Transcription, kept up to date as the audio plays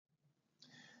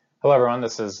Hello everyone,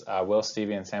 this is Will,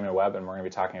 Stevie, and Samuel Webb, and we're going to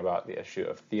be talking about the issue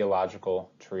of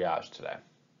theological triage today.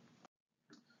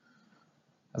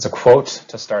 As a quote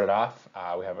to start it off,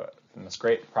 we have from this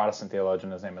great Protestant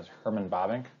theologian. His name is Herman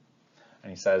Bavinck,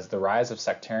 and he says, "The rise of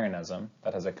sectarianism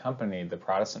that has accompanied the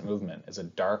Protestant movement is a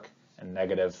dark and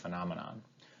negative phenomenon."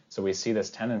 So we see this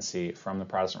tendency from the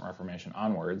Protestant Reformation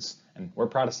onwards, and we're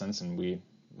Protestants, and we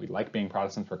like being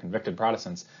Protestants, we're convicted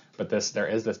Protestants, but there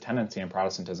is this tendency in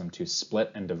Protestantism to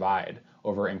split and divide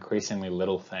over increasingly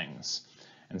little things.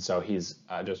 And so he's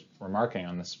just remarking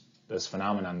on this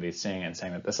phenomenon that he's seeing and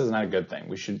saying that this is not a good thing.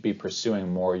 We should be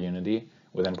pursuing more unity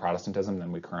within Protestantism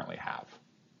than we currently have.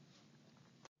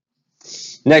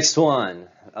 Next one,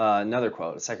 another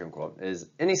quote, a second quote, is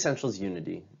 "In essentials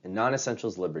unity, in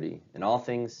non-essentials liberty, in all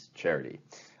things charity."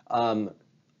 A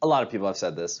lot of people have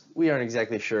said this. We aren't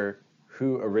exactly sure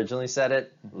who originally said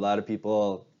it. A lot of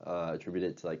people attribute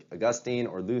it to like Augustine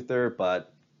or Luther,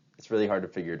 but it's really hard to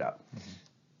figure it out.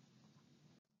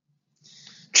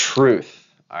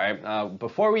 Truth. All right.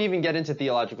 Before we even get into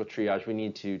theological triage, we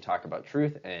need to talk about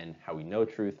truth and how we know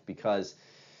truth, because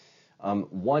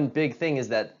one big thing is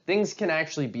that things can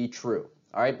actually be true.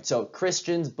 All right. So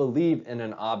Christians believe in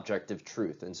an objective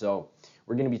truth. And so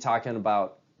we're going to be talking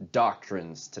about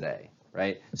doctrines today,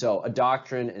 right? So a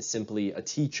doctrine is simply a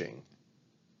teaching.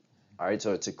 All right,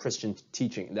 so it's a Christian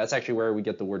teaching. That's actually where we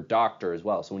get the word doctor as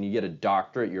well. So when you get a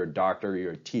doctorate, you're a doctor,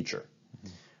 you're a teacher.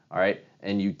 All right,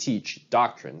 and you teach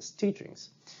doctrines, teachings.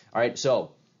 All right,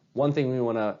 so one thing we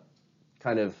want to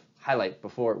kind of highlight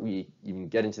before we even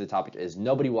get into the topic is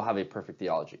nobody will have a perfect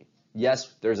theology.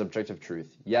 Yes, there's objective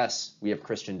truth. Yes, we have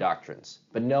Christian doctrines,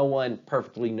 but no one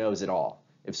perfectly knows it all.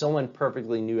 If someone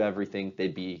perfectly knew everything,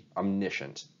 they'd be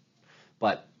omniscient.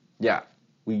 But yeah,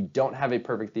 we don't have a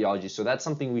perfect theology, so that's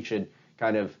something we should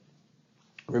kind of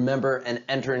remember and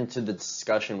enter into the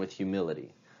discussion with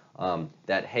humility.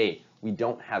 That, hey, we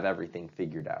don't have everything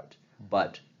figured out.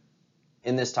 But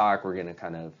in this talk, we're going to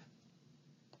kind of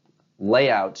lay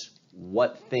out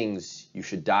what things you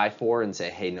should die for and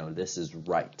say, hey, no, this is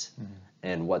right,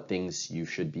 and what things you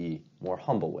should be more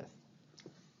humble with.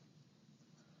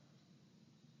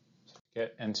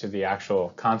 Get into the actual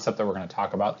concept that we're going to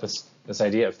talk about, this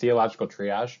idea of theological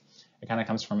triage. It kind of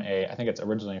comes from I think it's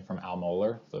originally from Al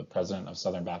Mohler, the president of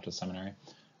Southern Baptist Seminary.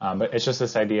 But it's just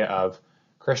this idea of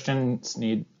Christians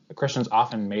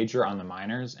often major on the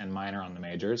minors and minor on the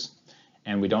majors,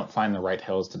 and we don't find the right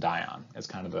hills to die on, is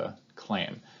kind of the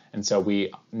claim. And so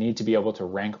we need to be able to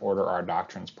rank order our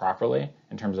doctrines properly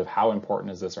in terms of how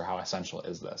important is this or how essential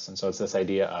is this. And so it's this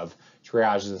idea of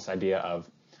triage, is this idea of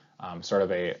sort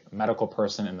of a medical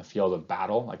person in the field of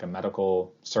battle, like a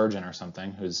medical surgeon or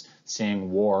something who's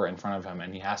seeing war in front of him,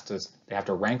 and they have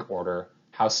to rank order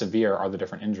how severe are the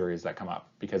different injuries that come up.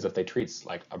 Because if they treat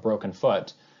like a broken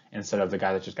foot instead of the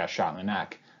guy that just got shot in the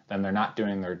neck, then they're not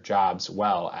doing their jobs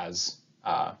well as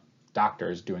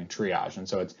doctors doing triage. And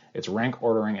so it's rank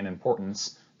ordering in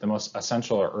importance the most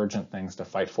essential or urgent things to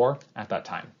fight for at that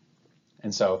time.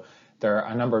 And so there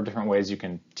are a number of different ways you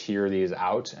can tier these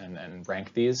out and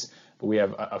rank these, but we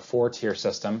have a 4-tier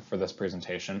system for this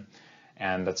presentation,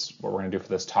 and that's what we're going to do for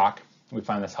this talk. We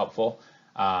find this helpful,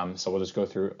 so we'll just go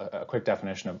through a quick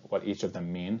definition of what each of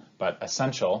them mean. But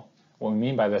essential, what we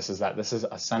mean by this is that this is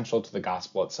essential to the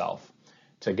gospel itself.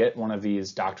 To get one of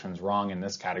these doctrines wrong in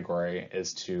this category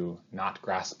is to not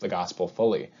grasp the gospel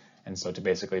fully, and so to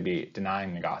basically be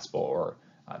denying the gospel, or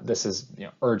this is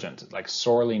urgent, like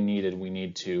sorely needed. We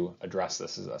need to address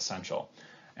this as essential.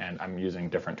 And I'm using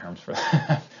different terms for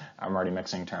that. I'm already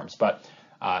mixing terms. But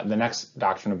the next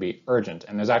doctrine would be urgent.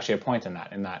 And there's actually a point in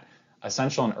that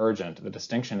essential and urgent, the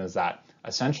distinction is that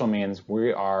essential means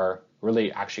we are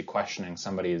really actually questioning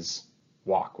somebody's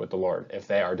walk with the Lord if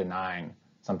they are denying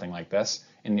something like this.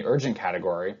 In the urgent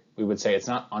category, we would say it's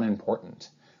not unimportant.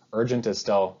 Urgent is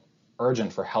still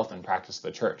urgent for health and practice of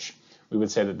the church. We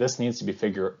would say that this needs to be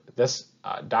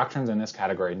doctrines in this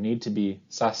category need to be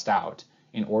sussed out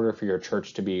in order for your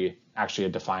church to be actually a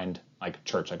defined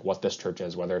church, like what this church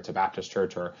is, whether it's a Baptist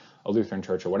church or a Lutheran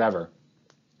church or whatever.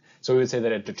 So we would say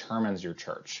that it determines your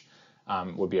church,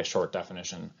 would be a short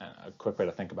definition, a quick way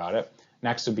to think about it.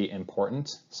 Next would be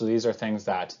important. So these are things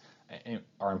that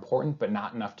are important but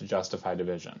not enough to justify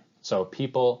division. So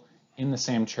people in the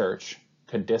same church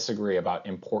could disagree about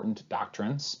important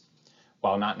doctrines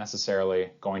while not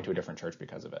necessarily going to a different church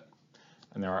because of it.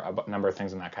 And there are a number of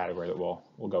things in that category that we'll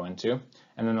go into.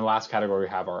 And then the last category we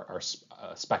have our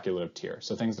speculative tier.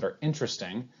 So things that are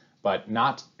interesting, but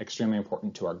not extremely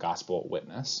important to our gospel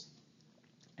witness.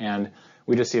 And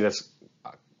we just see this,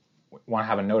 want to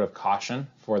have a note of caution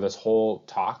for this whole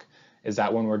talk, is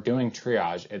that when we're doing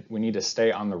triage, we need to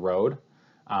stay on the road,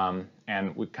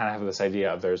 and we kind of have this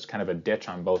idea of there's kind of a ditch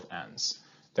on both ends.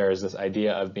 There's this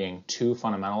idea of being too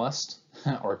fundamentalist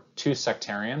or too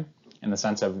sectarian in the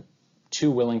sense of too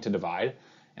willing to divide,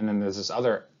 and then there's this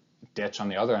other ditch on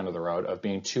the other end of the road of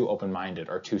being too open-minded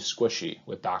or too squishy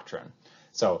with doctrine.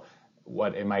 So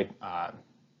what it might,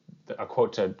 a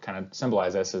quote to kind of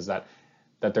symbolize this is that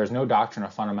there's no doctrine a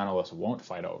fundamentalist won't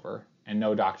fight over, and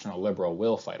no doctrine a liberal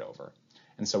will fight over.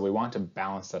 And so we want to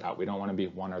balance that out. We don't want to be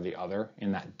one or the other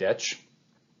in that ditch.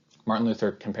 Martin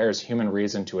Luther compares human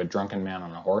reason to a drunken man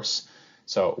on a horse.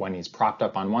 So when he's propped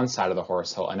up on one side of the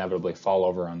horse, he'll inevitably fall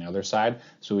over on the other side.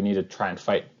 So we need to try and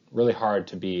fight really hard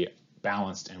to be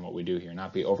balanced in what we do here,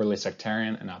 not be overly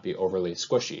sectarian and not be overly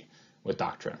squishy with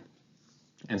doctrine.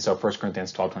 And so 1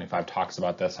 Corinthians 12:25 talks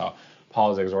about this, how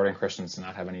Paul is exhorting Christians to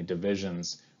not have any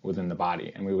divisions within the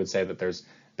body. And we would say that there's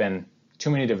been too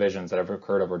many divisions that have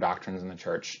occurred over doctrines in the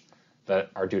church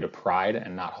that are due to pride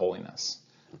and not holiness.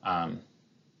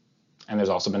 And there's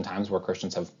also been times where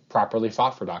Christians have properly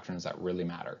fought for doctrines that really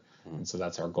matter. And so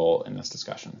that's our goal in this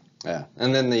discussion. Yeah.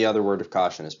 And then the other word of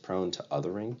caution is prone to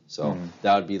othering. So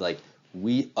that would be like,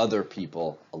 we other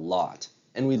people a lot.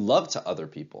 And we love to other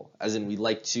people, as in we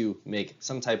like to make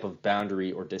some type of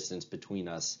boundary or distance between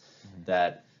us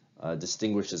that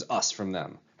distinguishes us from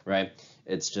them, right?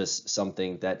 It's just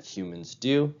something that humans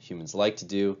do, humans like to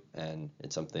do, and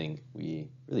it's something we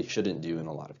really shouldn't do in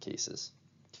a lot of cases.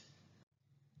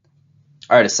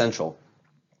 All right, essential.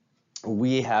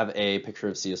 We have a picture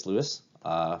of C.S. Lewis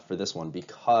for this one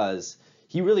because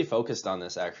he really focused on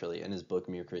this actually in his book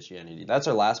Mere Christianity. That's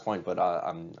our last point, but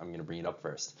I'm going to bring it up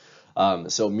first.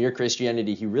 So Mere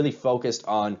Christianity, he really focused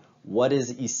on what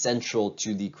is essential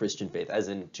to the Christian faith, as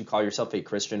in to call yourself a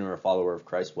Christian or a follower of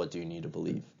Christ, what do you need to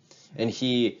believe? And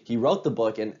he wrote the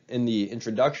book, and in the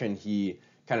introduction, he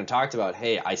kind of talked about,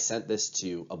 hey, I sent this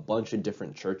to a bunch of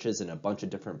different churches and a bunch of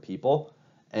different people,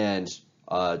 and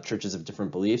churches of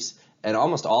different beliefs, and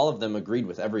almost all of them agreed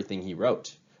with everything he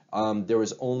wrote. There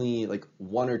was only like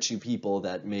one or two people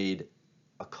that made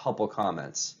a couple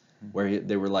comments where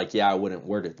they were like, yeah, I wouldn't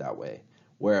word it that way.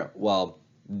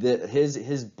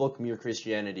 His book Mere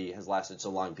Christianity has lasted so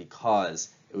long because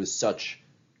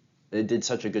it did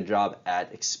such a good job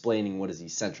at explaining what is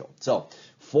essential. So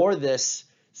for this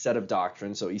set of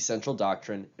doctrine, so essential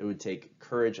doctrine, it would take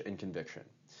courage and conviction.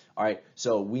 All right,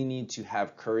 so we need to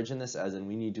have courage in this, as in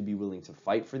we need to be willing to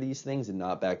fight for these things and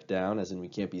not back down, as in we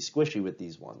can't be squishy with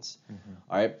these ones.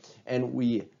 All right, and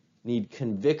we need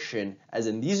conviction, as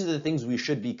in these are the things we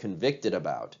should be convicted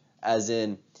about, as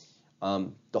in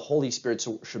the Holy Spirit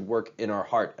should work in our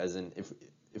heart, as in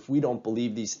if we don't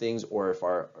believe these things, or if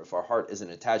our heart isn't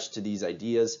attached to these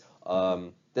ideas,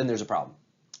 then there's a problem,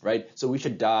 right? So we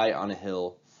should die on a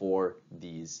hill for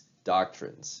these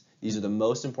doctrines. These are the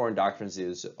most important doctrines.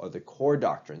 These are the core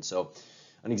doctrines. So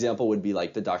an example would be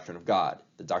like the doctrine of God,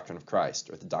 the doctrine of Christ,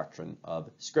 or the doctrine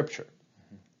of Scripture.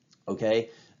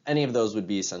 Okay? Any of those would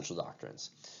be essential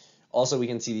doctrines. Also, we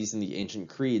can see these in the ancient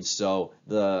creeds. So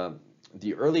the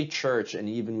early church, and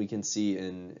even we can see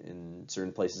in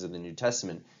certain places of the New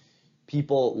Testament,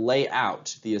 people lay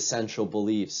out the essential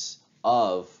beliefs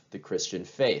of the Christian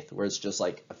faith, where it's just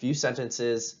like a few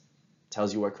sentences,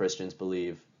 tells you what Christians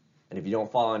believe, and if you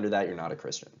don't fall under that, you're not a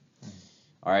Christian.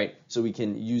 All right, so we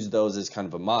can use those as kind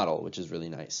of a model, which is really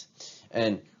nice.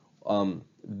 And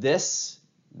this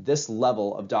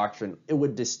level of doctrine, it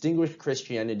would distinguish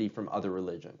Christianity from other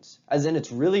religions. As in,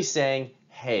 it's really saying,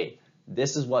 hey,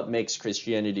 this is what makes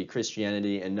Christianity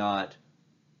Christianity and not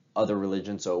other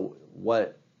religions. So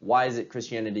why is it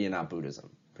Christianity and not Buddhism,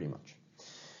 pretty much?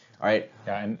 All right.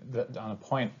 Yeah, and on a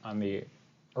point on the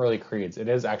early creeds, it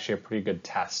is actually a pretty good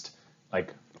test,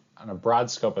 like on a broad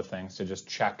scope of things, to just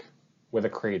check with a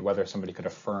creed whether somebody could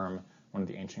affirm one of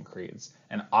the ancient creeds.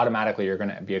 And automatically you're going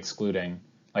to be excluding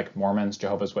like Mormons,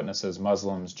 Jehovah's Witnesses,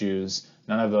 Muslims, Jews.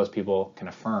 None of those people can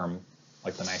affirm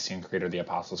like the Nicene Creed or the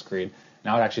Apostles' Creed.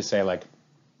 And I would actually say like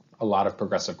a lot of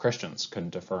progressive Christians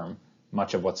couldn't affirm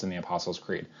much of what's in the Apostles'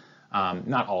 Creed.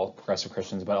 Not all progressive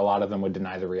Christians, but a lot of them would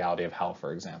deny the reality of hell,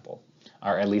 for example,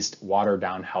 or at least water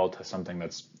down hell to something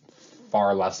that's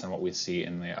far less than what we see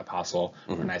in the Apostle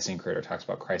or Nicene Creed, or talks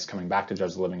about Christ coming back to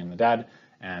judge the living and the dead,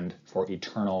 and for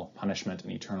eternal punishment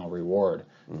and eternal reward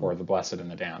for the blessed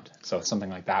and the damned. So something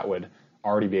like that would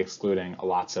already be excluding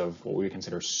lots of what we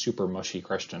consider super mushy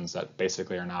Christians that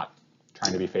basically are not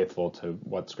trying to be faithful to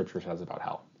what Scripture says about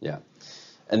hell. Yeah,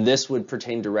 and this would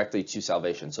pertain directly to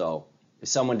salvation. So if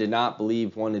someone did not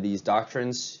believe one of these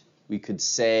doctrines, we could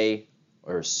say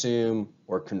or assume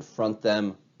or confront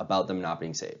them about them not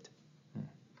being saved.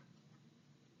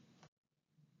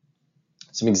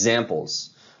 Some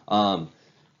examples.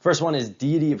 First one is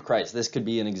deity of Christ. This could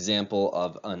be an example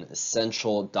of an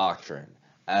essential doctrine,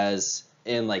 as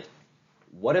in, like,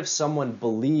 what if someone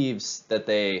believes that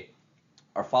they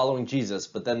are following Jesus,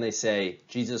 but then they say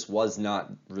Jesus was not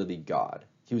really God.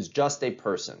 He was just a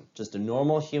person, just a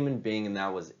normal human being, and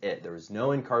that was it. There was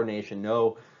no incarnation,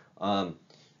 no,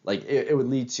 it would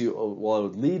lead to, it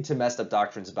would lead to messed up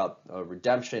doctrines about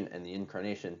redemption and the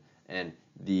incarnation and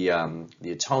the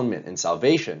atonement and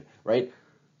salvation, right?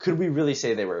 Could we really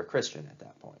say they were a Christian at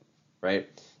that point, right?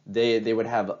 They would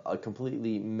have a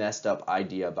completely messed up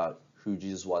idea about who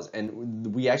Jesus was,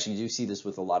 and we actually do see this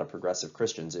with a lot of progressive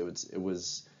Christians. There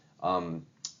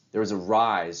was a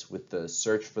rise with the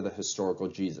search for the historical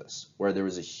Jesus, where there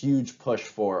was a huge push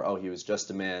for, oh, he was just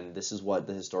a man. This is what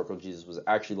the historical Jesus was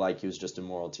actually like. He was just a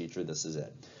moral teacher. This is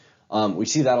it. We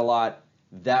see that a lot.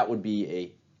 That would be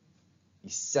a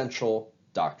essential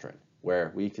doctrine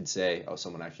where we could say, oh,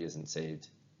 someone actually isn't saved.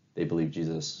 They believe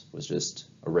Jesus was just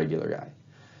a regular guy.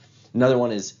 Another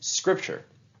one is Scripture.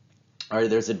 All right,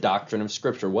 there's a doctrine of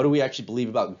Scripture. What do we actually believe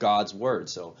about God's Word?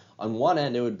 So on one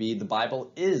end, it would be the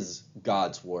Bible is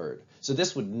God's Word. So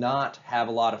this would not have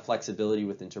a lot of flexibility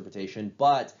with interpretation,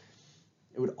 but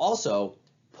it would also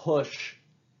push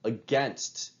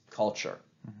against culture.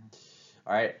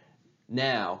 All right,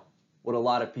 now, what a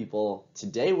lot of people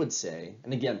today would say,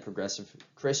 and again, progressive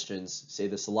Christians say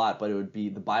this a lot, but it would be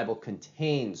the Bible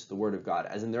contains the Word of God,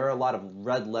 as in there are a lot of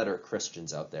red letter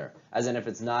Christians out there, as in if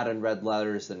it's not in red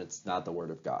letters, then it's not the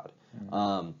Word of God.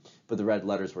 But the red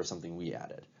letters were something we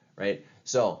added, right?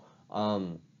 So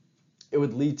it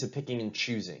would lead to picking and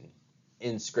choosing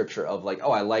in Scripture of like,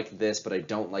 oh, I like this, but I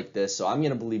don't like this, so I'm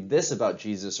going to believe this about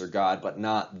Jesus or God, but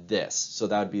not this. So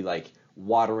that would be like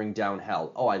watering down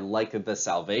hell. Oh, I like the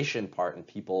salvation part and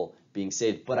people being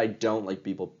saved, but I don't like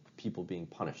people being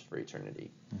punished for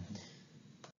eternity.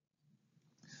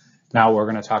 Now we're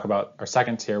going to talk about our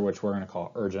second tier, which we're going to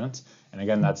call urgent. And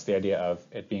again, that's the idea of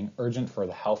it being urgent for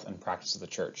the health and practice of the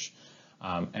church.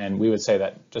 And we would say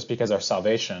that just because our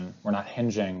salvation, we're not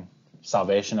hinging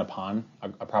salvation upon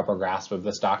a proper grasp of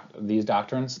these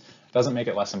doctrines, doesn't make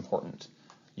it less important.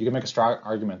 You can make a strong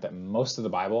argument that most of the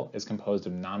Bible is composed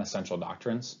of non-essential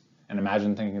doctrines, and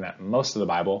imagine thinking that most of the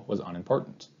Bible was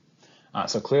unimportant.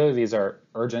 So clearly these are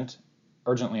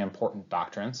urgently important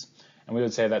doctrines, and we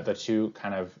would say that the two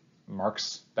kind of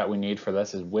marks that we need for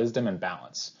this is wisdom and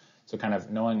balance. So kind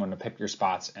of knowing when to pick your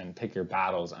spots and pick your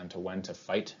battles and to when to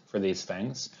fight for these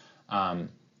things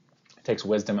takes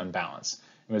wisdom and balance.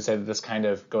 And we would say that this kind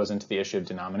of goes into the issue of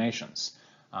denominations.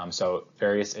 So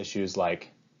various issues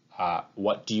like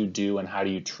what do you do and how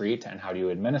do you treat and how do you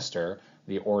administer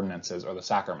the ordinances or the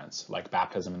sacraments, like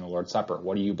baptism and the Lord's Supper?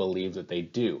 What do you believe that they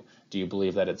do? Do you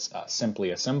believe that it's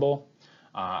simply a symbol?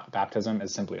 Baptism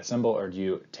is simply a symbol, or do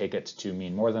you take it to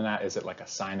mean more than that? Is it like a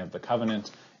sign of the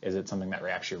covenant? Is it something that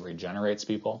actually regenerates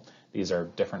people? These are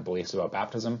different beliefs about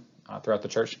baptism throughout the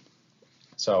church.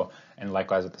 So, and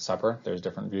likewise with the supper, there's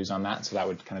different views on that. So that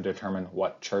would kind of determine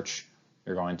what church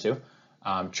you're going to.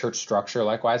 Church structure,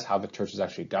 likewise, how the church is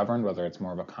actually governed, whether it's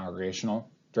more of a congregational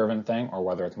driven thing or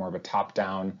whether it's more of a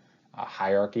top-down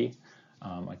hierarchy,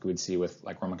 like we would see with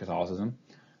like Roman Catholicism.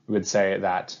 We would say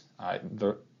that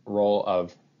the role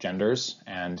of genders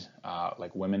and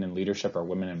like women in leadership or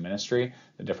women in ministry,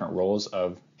 the different roles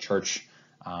of church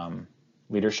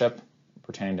leadership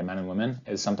pertaining to men and women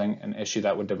is an issue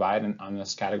that would divide on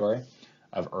this category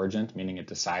of urgent, meaning it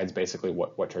decides basically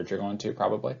what church you're going to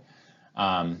probably.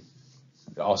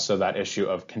 Also that issue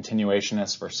of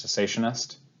continuationist versus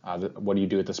cessationist. What do you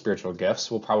do with the spiritual gifts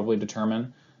will probably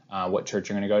determine what church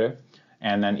you're going to go to.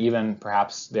 And then even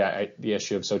perhaps the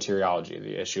issue of soteriology,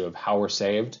 the issue of how we're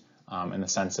saved in the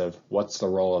sense of what's the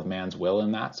role of man's will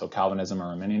in that. So Calvinism or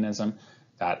Arminianism,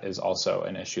 that is also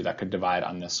an issue that could divide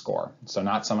on this score. So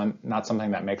not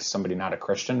something that makes somebody not a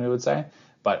Christian, we would say,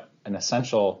 but an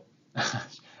essential,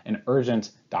 an urgent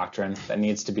doctrine that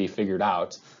needs to be figured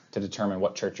out to determine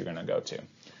what church you're going to go to.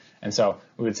 And so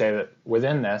we would say that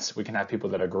within this, we can have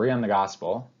people that agree on the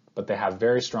gospel, but they have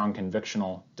very strong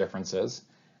convictional differences.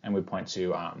 And we point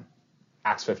to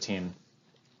Acts 15,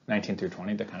 19 through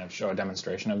 20 to kind of show a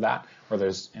demonstration of that, where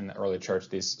there's in the early church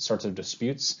these sorts of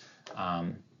disputes.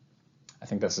 I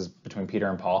think this is between Peter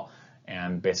and Paul,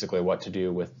 and basically what to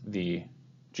do with the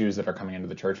Jews that are coming into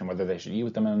the church and whether they should eat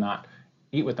with them or not.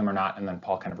 And then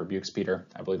Paul kind of rebukes Peter.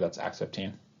 I believe that's Acts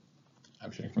 15.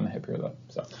 I'm shooting from the hip here, though.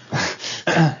 So,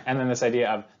 and then this idea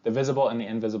of the visible and the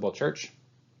invisible church.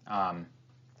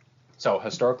 So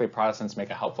historically, Protestants make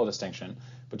a helpful distinction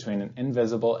between an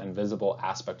invisible and visible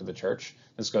aspect of the church.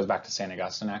 This goes back to St.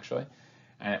 Augustine, actually.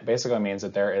 And it basically means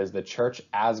that there is the church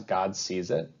as God sees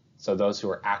it, so those who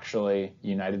are actually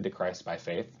united to Christ by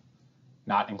faith,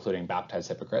 not including baptized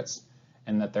hypocrites,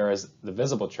 and that there is the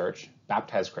visible church,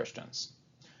 baptized Christians.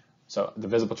 So the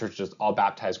visible church is just all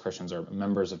baptized Christians or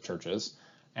members of churches.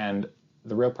 And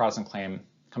the real Protestant claim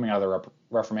coming out of the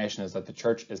Reformation is that the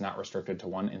church is not restricted to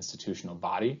one institutional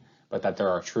body, but that there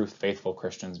are true faithful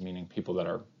Christians, meaning people that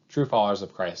are true followers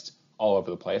of Christ all over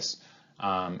the place,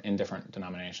 in different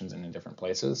denominations and in different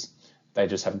places. They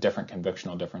just have different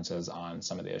convictional differences on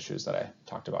some of the issues that I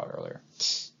talked about earlier.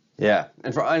 Yeah,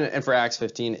 and for Acts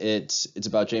 15, it's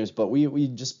about James, but we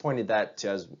just pointed that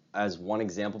to as one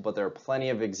example, but there are plenty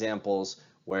of examples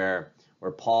where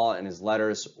Paul in his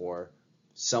letters or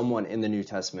someone in the New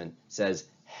Testament says,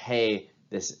 hey,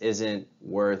 this isn't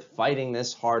worth fighting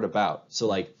this hard about. So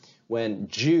like when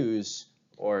Jews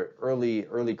or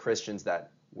early Christians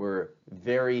that were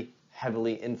very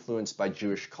heavily influenced by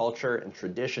Jewish culture and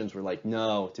traditions were like,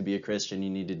 no, to be a Christian, you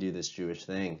need to do this Jewish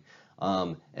thing.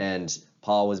 And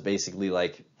Paul was basically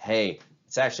like, hey,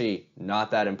 it's actually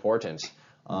not that important.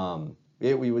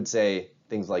 We would say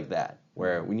things like that,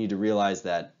 where we need to realize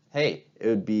that, hey, it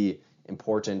would be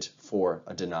important for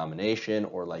a denomination,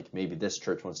 or like maybe this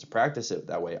church wants to practice it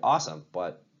that way, awesome,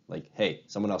 but like, hey,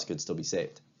 someone else could still be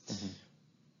saved. Mm-hmm.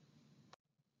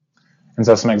 And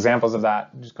so some examples of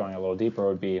that, just going a little deeper,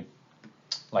 would be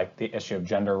like the issue of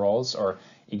gender roles or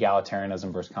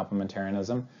egalitarianism versus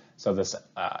complementarianism. So this,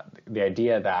 the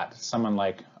idea that someone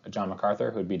like John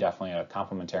MacArthur, who would be definitely a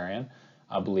complementarian,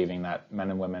 believing that men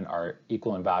and women are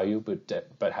equal in value,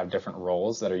 but have different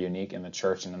roles that are unique in the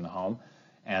church and in the home.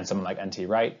 And someone like N.T.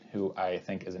 Wright, who I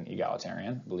think is an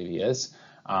egalitarian, I believe he is,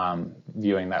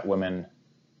 viewing that women,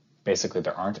 basically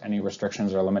there aren't any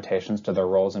restrictions or limitations to their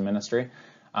roles in ministry.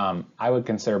 I would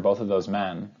consider both of those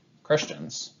men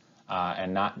Christians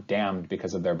and not damned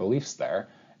because of their beliefs there.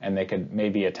 And they could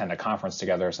maybe attend a conference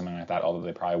together or something like that, although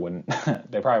they probably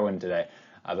wouldn't. They probably wouldn't today.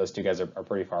 Those two guys are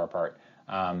pretty far apart.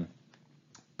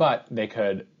 But they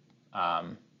could,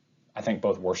 I think,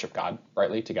 both worship God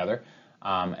rightly together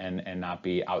and not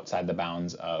be outside the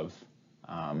bounds of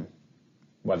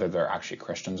whether they're actually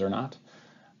Christians or not.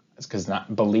 It's because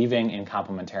not believing in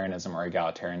complementarianism or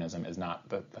egalitarianism is not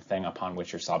the thing upon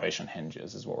which your salvation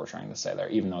hinges, is what we're trying to say there,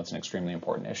 even though it's an extremely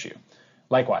important issue.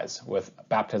 Likewise, with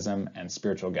baptism and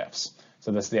spiritual gifts.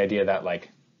 So this is the idea that,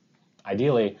 like,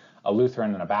 ideally, a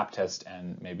Lutheran and a Baptist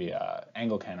and maybe an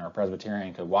Anglican or a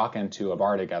Presbyterian could walk into a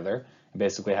bar together and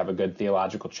basically have a good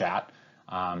theological chat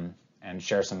and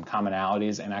share some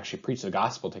commonalities and actually preach the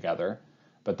gospel together.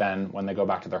 But then when they go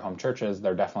back to their home churches,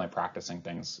 they're definitely practicing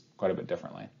things quite a bit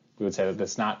differently. We would say that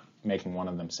that's not making one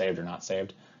of them saved or not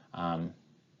saved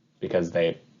because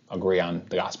they agree on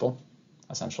the gospel,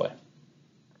 essentially.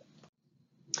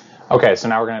 Okay, so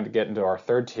now we're going to get into our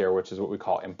third tier, which is what we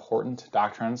call important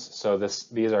doctrines. So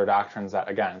these are doctrines that,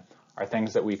 again, are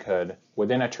things that we could,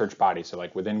 within a church body, so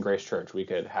like within Grace Church, we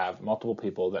could have multiple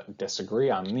people that disagree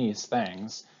on these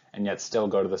things and yet still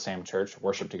go to the same church,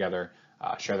 worship together,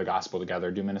 share the gospel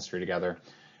together, do ministry together.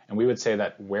 And we would say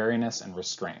that wariness and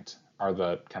restraint are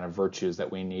the kind of virtues that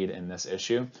we need in this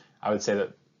issue. I would say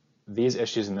that these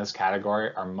issues in this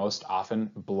category are most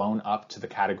often blown up to the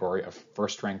category of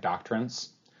first-rank doctrines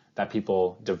that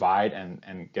people divide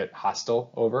and get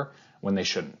hostile over when they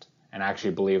shouldn't, and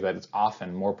actually believe that it's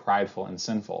often more prideful and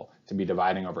sinful to be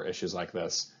dividing over issues like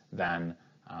this than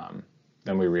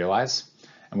we realize.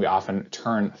 And we often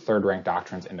turn third-rank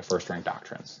doctrines into first-rank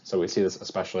doctrines. So we see this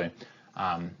especially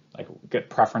like get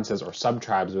preferences or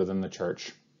sub-tribes within the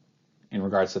church in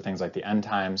regards to things like the end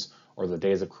times or the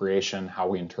days of creation, how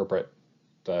we interpret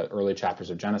the early chapters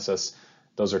of Genesis.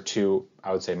 Those are two,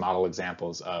 I would say, model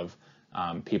examples of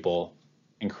people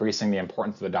increasing the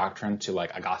importance of the doctrine to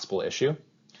like a gospel issue.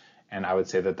 And I would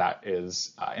say that that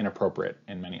is inappropriate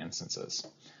in many instances.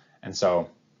 And so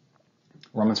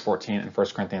Romans 14 and 1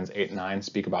 Corinthians 8 and 9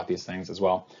 speak about these things as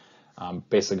well.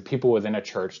 Basically, people within a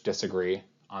church disagree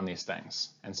on these things.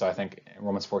 And so I think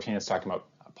Romans 14 is talking about,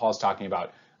 Paul's talking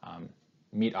about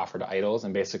meat offered to idols,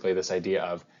 and basically this idea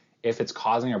of if it's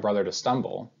causing a brother to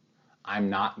stumble, I'm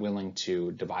not willing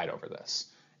to divide over this.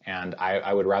 And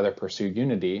I would rather pursue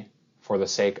unity for the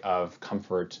sake of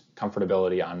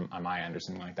comfortability on my end or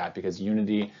something like that, because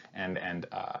unity and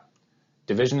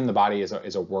division in the body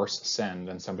is a worse sin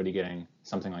than somebody getting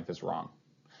something like this wrong,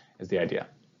 is the idea.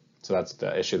 So that's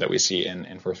the issue that we see in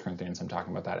 1 Corinthians. I'm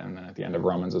talking about that, and then at the end of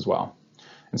Romans as well.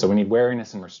 And so we need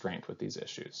wariness and restraint with these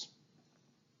issues.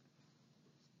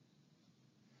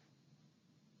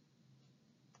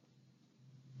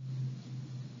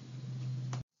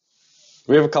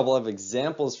 We have a couple of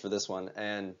examples for this one,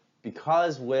 and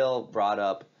because Will brought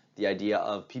up the idea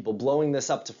of people blowing this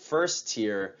up to first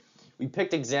tier, we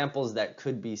picked examples that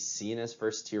could be seen as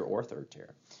first tier or third tier.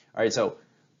 All right, so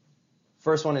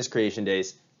first one is creation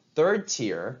days. Third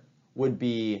tier would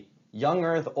be young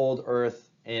earth, old earth,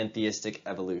 and theistic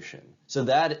evolution. So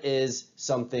that is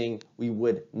something we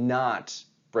would not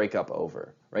break up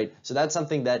over, right? So that's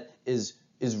something that is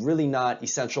really not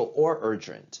essential or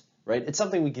urgent, right? It's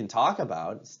something we can talk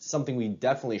about. It's something we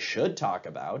definitely should talk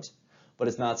about, but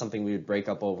it's not something we would break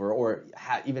up over or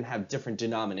even have different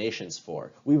denominations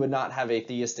for. We would not have a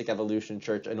theistic evolution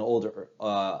church, an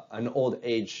old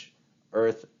age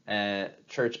earth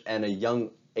church, and a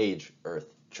young age earth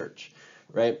church,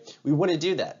 right? We wouldn't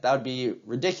do that. That would be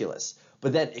ridiculous.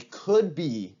 But then it could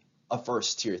be a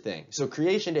first tier thing. So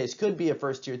creation days could be a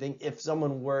first tier thing if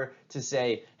someone were to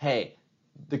say, hey,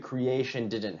 the creation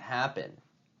didn't happen.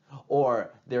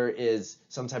 Or there is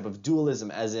some type of dualism,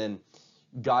 as in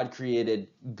God created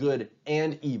good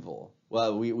and evil.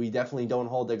 Well, we definitely don't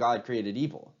hold that God created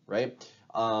evil, right?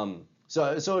 So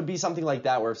it would be something like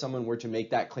that, where if someone were to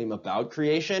make that claim about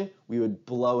creation, we would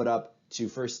blow it up to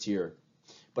first tier.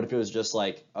 But if it was just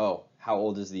like, oh, how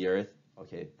old is the earth?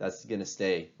 Okay, that's going to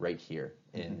stay right here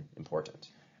in important.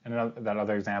 And that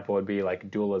other example would be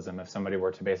like dualism. If somebody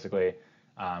were to basically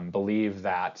believe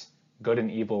that good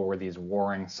and evil were these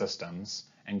warring systems,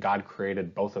 and God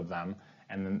created both of them,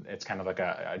 and then it's kind of like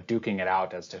a duking it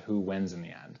out as to who wins in the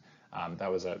end.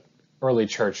 That was an early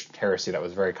church heresy that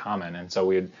was very common, and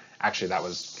so that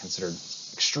was considered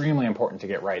extremely important to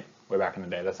get right way back in the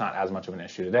day. That's not as much of an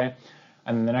issue today.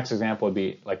 And then the next example would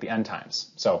be like the end times.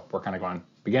 So we're kind of going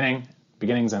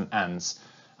beginnings and ends,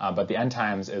 but the end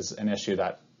times is an issue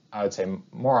that I would say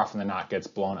more often than not gets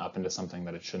blown up into something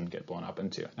that it shouldn't get blown up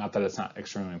into. Not that it's not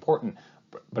extremely important,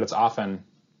 but it's often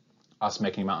us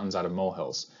making mountains out of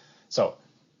molehills. So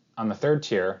on the third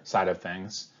tier side of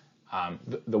things,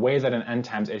 the way that an end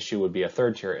times issue would be a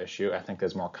third tier issue, I think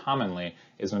is more commonly,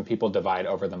 is when people divide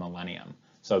over the millennium.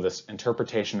 So this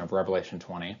interpretation of Revelation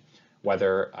 20,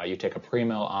 whether you take a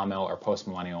pre-mill, amill, or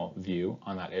post-millennial view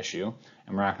on that issue,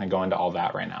 and we're not going to go into all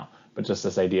that right now, but just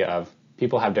this idea of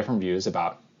people have different views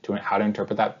about how to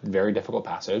interpret that very difficult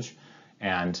passage,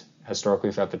 and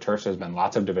historically throughout the church there's been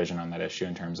lots of division on that issue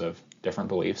in terms of different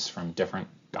beliefs from different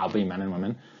godly men and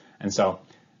women, and so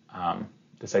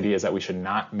this idea is that we should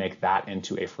not make that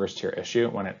into a first tier issue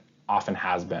when it often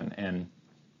has been in,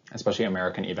 especially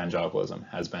American evangelicalism,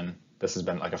 this has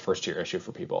been like a first tier issue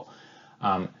for people.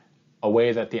 A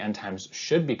way that the end times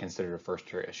should be considered a first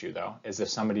tier issue, though, is if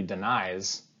somebody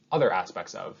denies other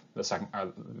aspects of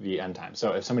the end times.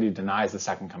 So if somebody denies the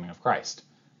second coming of Christ,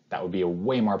 that would be a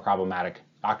way more problematic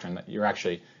doctrine, that you're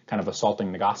actually kind of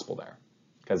assaulting the gospel there,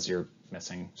 because you're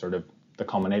missing sort of the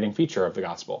culminating feature of the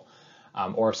gospel.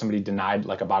 Or if somebody denied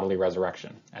like a bodily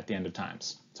resurrection at the end of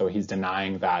times. So he's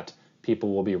denying that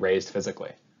people will be raised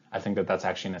physically. I think that that's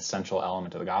actually an essential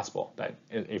element of the gospel, that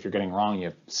if you're getting wrong, you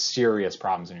have serious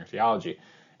problems in your theology.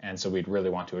 And so we'd really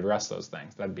want to address those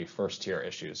things. That'd be first tier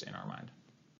issues in our mind.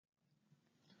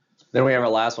 Then we have our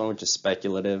last one, which is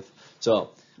speculative. So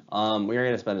we're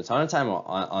going to spend a ton of time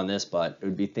on this, but it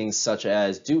would be things such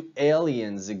as, do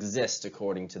aliens exist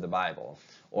according to the Bible?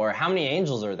 Or how many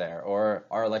angels are there? Or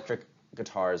are electric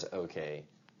guitars okay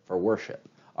for worship?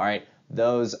 All right,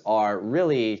 those are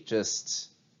really just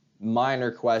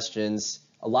minor questions.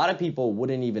 A lot of people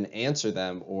wouldn't even answer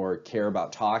them or care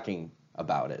about talking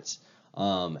about it.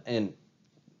 And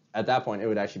at that point, it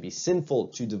would actually be sinful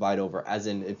to divide over, as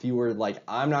in if you were like,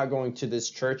 I'm not going to this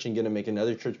church and going to make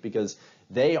another church because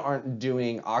they aren't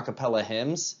doing a cappella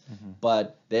hymns,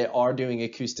 but they are doing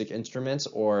acoustic instruments,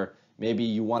 or maybe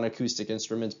you want acoustic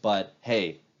instruments, but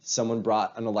hey, someone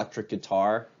brought an electric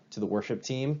guitar to the worship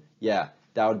team. Yeah,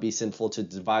 that would be sinful to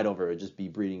divide over. It would just be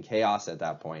breeding chaos at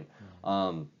that point.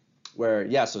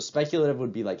 So speculative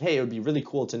would be like, hey, it would be really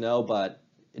cool to know, but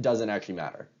it doesn't actually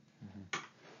matter.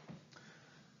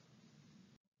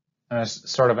 And as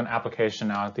sort of an application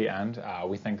now at the end,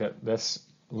 we think that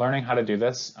learning how to do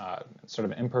this, sort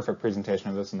of an imperfect presentation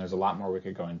of this, and there's a lot more we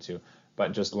could go into,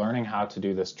 but just learning how to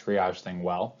do this triage thing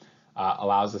well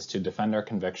allows us to defend our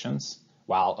convictions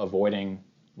while avoiding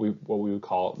what we would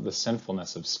call the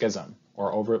sinfulness of schism,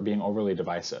 or being overly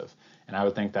divisive. And I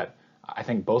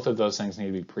think both of those things need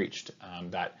to be preached,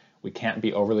 that we can't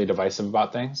be overly divisive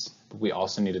about things, but we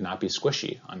also need to not be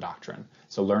squishy on doctrine.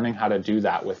 So learning how to do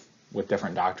that with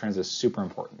different doctrines is super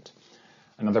important.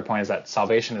 Another point is that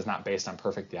salvation is not based on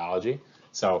perfect theology.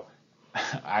 So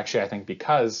actually, I think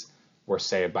because we're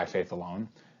saved by faith alone,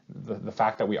 the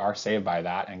fact that we are saved by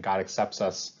that and God accepts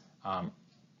us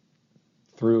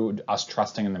through us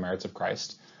trusting in the merits of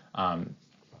Christ,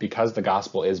 because the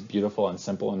gospel is beautiful and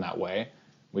simple in that way,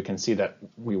 we can see that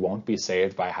we won't be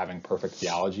saved by having perfect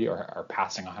theology or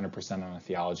passing 100% on a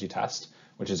theology test,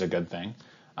 which is a good thing.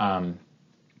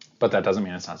 But that doesn't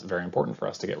mean it's not very important for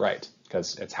us to get right,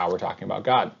 because it's how we're talking about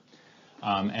God.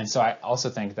 And so I also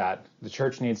think that the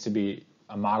church needs to be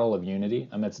a model of unity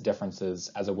amidst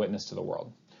differences as a witness to the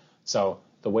world. So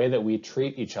the way that we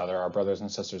treat each other, our brothers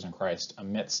and sisters in Christ,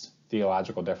 amidst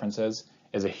theological differences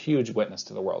is a huge witness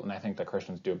to the world. And I think that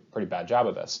Christians do a pretty bad job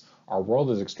of this. Our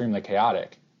world is extremely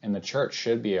chaotic, and the church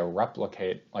should be a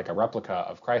replica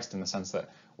of Christ in the sense that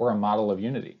we're a model of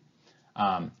unity.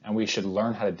 And we should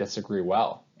learn how to disagree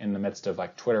well in the midst of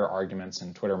like Twitter arguments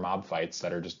and Twitter mob fights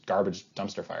that are just garbage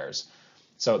dumpster fires.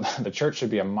 So the church should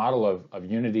be a model of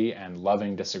unity and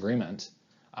loving disagreement,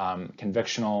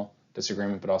 convictional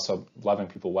disagreement, but also loving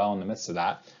people well in the midst of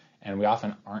that. And we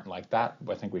often aren't like that,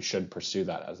 but I think we should pursue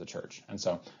that as a church. And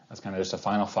so that's kind of just a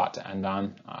final thought to end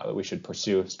on, that we should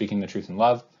pursue speaking the truth in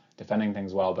love, defending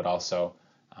things well, but also,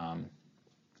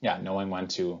 knowing when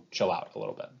to chill out a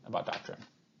little bit about doctrine.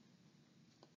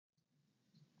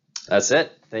 That's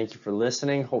it. Thank you for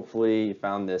listening. Hopefully you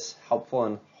found this helpful,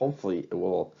 and hopefully it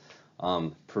will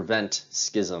prevent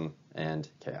schism and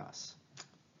chaos.